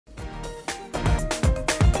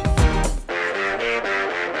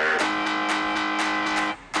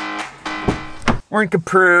We're in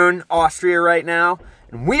Kaprun, Austria right now,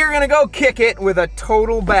 and we are gonna go kick it with a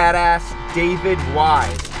total badass David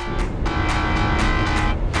Wise.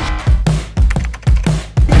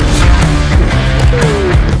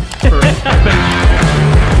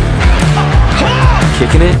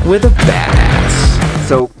 Kicking it with a badass.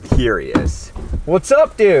 So here he is. What's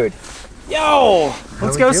up, dude? Yo,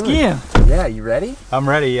 let's go skiing. Yeah, you ready? I'm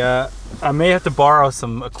ready. I may have to borrow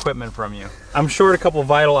some equipment from you. I'm short a couple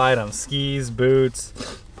vital items: skis, boots,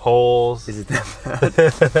 poles. Is it that bad?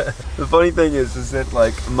 The funny thing is that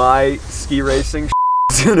like my ski racing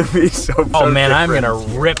is gonna be so. Oh man, I'm gonna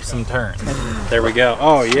rip some turns. There we go.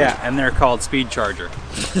 Oh yeah, and they're called Speed Charger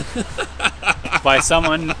by some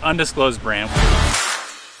undisclosed brand.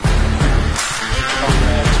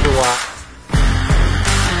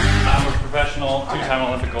 I'm a professional, two-time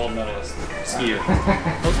Olympic gold medalist skier.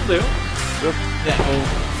 Those will do. Yeah.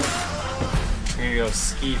 We're gonna go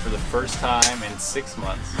ski for the first time in 6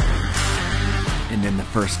 months. And in the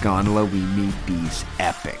first gondola, we meet these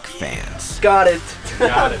epic fans. Got it.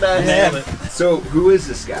 Got it. Nailed it. So who is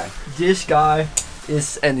this guy? This guy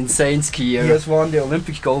is an insane skier. He has won the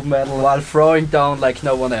Olympic gold medal while throwing down like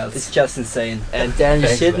no one else. It's just insane. And then you're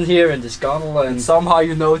sitting here in this gondola and somehow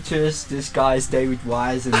you notice this guy is David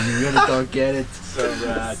Wise and you really don't get it. So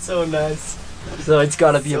rad. So nice. So it's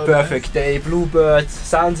gotta be a perfect day. Bluebird,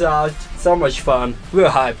 sun's out, so much fun. We're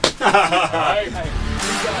hyped.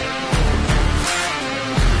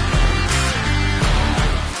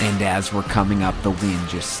 And as we're coming up, the wind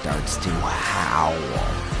just starts to howl.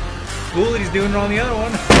 Cool that he's doing it on the other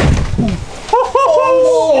one.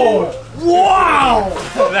 Oh! Wow!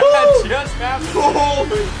 That just happened.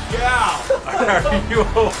 Holy cow! Are you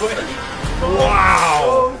awake?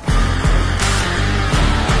 Wow!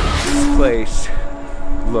 This place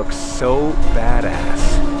looks so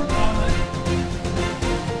badass.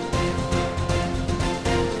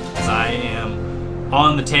 I am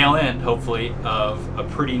on the tail end, hopefully, of a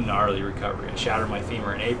pretty gnarly recovery. I shattered my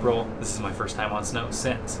femur in April. This is my first time on snow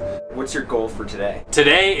since. What's your goal for today?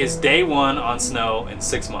 Today is day 1 on snow in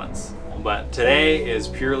 6 months. But today is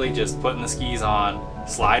purely just putting the skis on,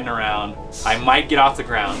 sliding around. I might get off the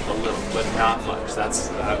ground a little, but not much.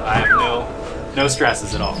 I have no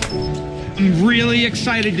stresses at all. I'm really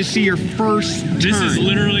excited to see your first turn. This is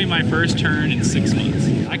literally my first turn in 6 months.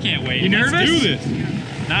 I can't wait. You nervous? Let's do this.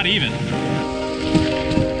 Not even.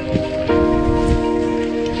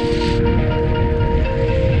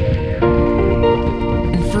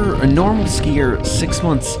 And for a normal skier, 6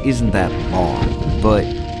 months isn't that long. But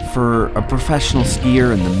for a professional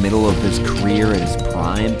skier in the middle of his career at his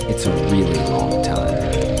prime, it's a really long time.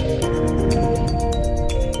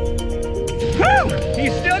 You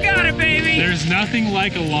still got it, baby! There's nothing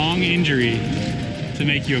like a long injury to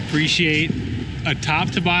make you appreciate a top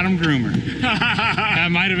to bottom groomer. That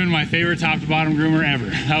might have been my favorite top to bottom groomer ever.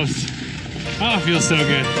 That was, oh, it feels so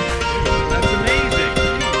good. That's amazing.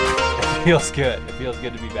 It feels good. It feels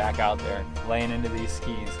good to be back out there, laying into these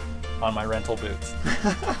skis on my rental boots.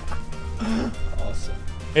 Awesome.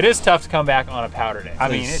 It is tough to come back on a powder day. I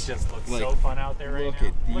mean, it just looks so fun out there right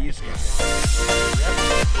now. Look at these guys.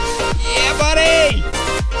 Yeah, buddy!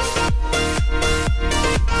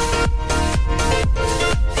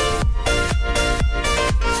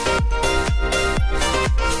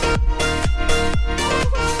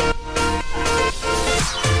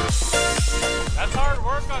 That's hard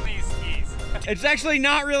work on these skis. It's actually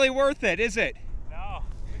not really worth it, is it? No,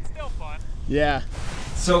 it's still fun. Yeah.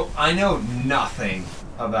 So I know nothing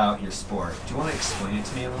about your sport. Do you want to explain it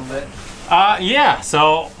to me a little bit? Yeah,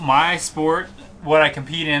 so my sport, what I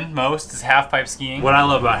compete in most is halfpipe skiing. What I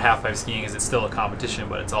love about halfpipe skiing is it's still a competition,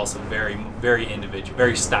 but it's also very, very individual,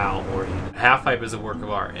 very style oriented. Halfpipe is a work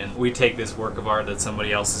of art, and we take this work of art that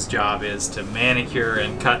somebody else's job is to manicure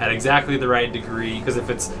and cut at exactly the right degree, because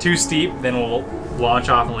if it's too steep, then we'll launch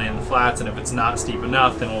off and land in the flats, and if it's not steep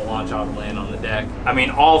enough, then we'll launch off and land on the deck. I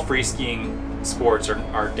mean, all free skiing sports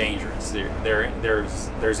are dangerous.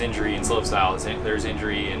 There's injury in slopestyle, there's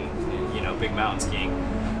injury in big mountain skiing,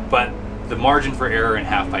 but the margin for error in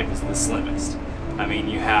halfpipe is the slimmest. I mean,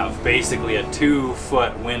 you have basically a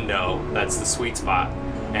 2-foot window, that's the sweet spot,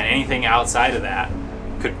 and anything outside of that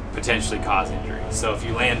could potentially cause injury. So if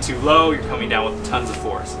you land too low, you're coming down with tons of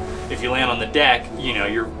force. If you land on the deck,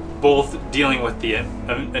 you're both dealing with the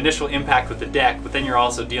initial impact with the deck, but then you're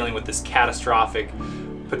also dealing with this catastrophic,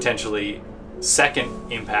 potentially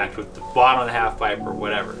second impact with the bottom of the halfpipe or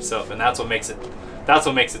whatever. So, and that's what makes it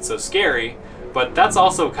so scary. But that's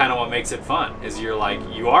also kind of what makes it fun. Is you're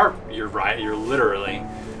literally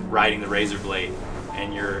riding the razor blade,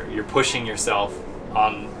 and you're pushing yourself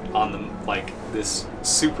on the like this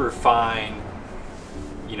super fine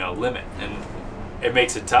you know, limit, and it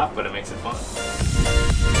makes it tough, but it makes it fun.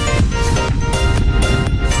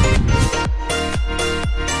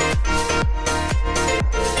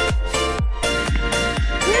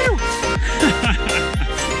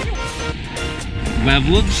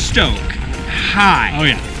 Level of stoke, high. Oh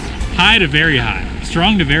yeah, high to very high,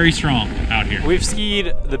 strong to very strong out here. We've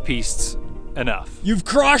skied the pistes enough. You've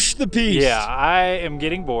crushed the piece. Yeah, I am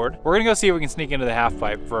getting bored. We're gonna go see if we can sneak into the half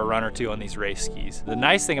pipe for a run or two on these race skis. The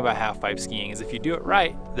nice thing about half pipe skiing is if you do it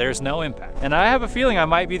right, there's no impact. And I have a feeling I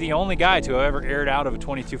might be the only guy to have ever aired out of a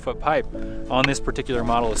 22-foot pipe on this particular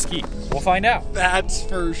model of ski. We'll find out. That's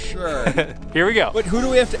for sure. Here we go. But who do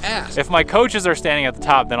we have to ask? If my coaches are standing at the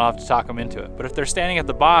top, then I'll have to talk them into it. But if they're standing at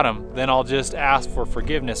the bottom, then I'll just ask for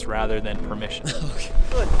forgiveness rather than permission. Okay.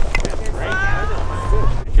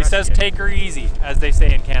 He says take her easy, as they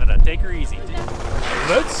say in Canada. Take her easy.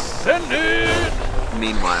 Let's send it!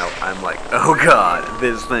 Meanwhile, I'm like, oh god,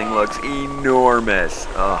 this thing looks enormous.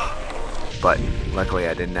 Ugh. But luckily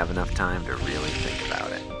I didn't have enough time to really think about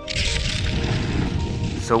it.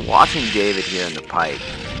 So watching David here in the pipe,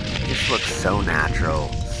 it just looks so natural,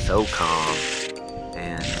 so calm.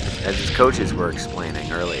 And as his coaches were explaining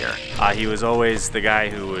earlier, he was always the guy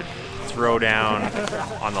who would throw down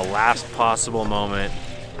on the last possible moment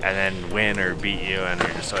and then win or beat you, and you're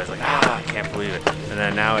just always like, I can't believe it. And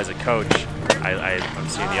then now as a coach, I'm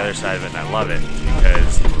seeing the other side of it, and I love it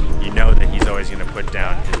because you know that he's always going to put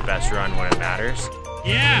down his best run when it matters.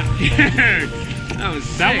 Yeah,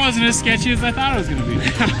 that wasn't as sketchy as I thought it was gonna be.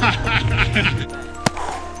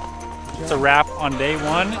 It's a wrap on day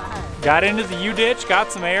one. Got into the U-ditch,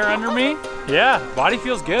 got some air under me. Yeah, body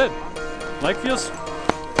feels good. Leg feels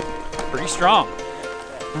pretty strong.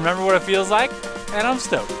 Remember what it feels like? And I'm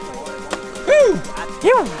stoked. Woo!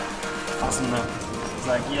 Awesome though. It's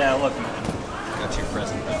like, yeah, look, man. Got your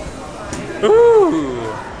present though.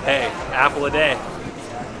 Ooh! Hey, apple a day.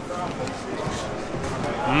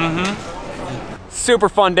 super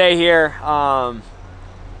fun day here.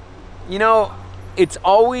 You know, it's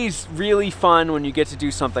always really fun when you get to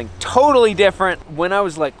do something totally different. When I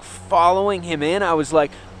was like following him in, I was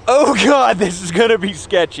like, oh God, this is gonna be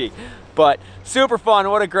sketchy. But super fun,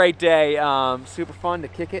 what a great day. Super fun to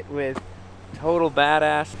kick it with total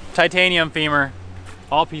badass. Titanium femur,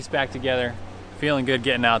 all pieced back together. Feeling good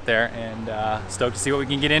getting out there, and stoked to see what we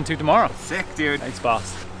can get into tomorrow. Sick, dude. Thanks,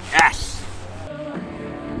 boss. Yes.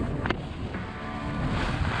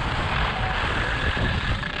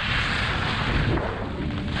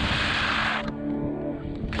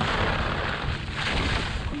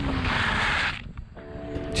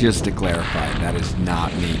 Just to clarify, that is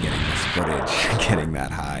not me getting this footage, getting that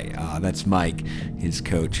high. That's Mike, his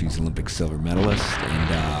coach, who's Olympic silver medalist.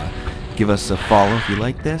 And give us a follow if you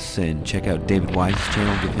like this, and check out David Wise's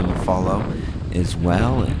channel, give him a follow as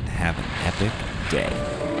well, and have an epic day.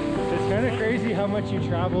 It's kind of crazy how much you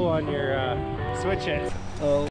travel on your switch it.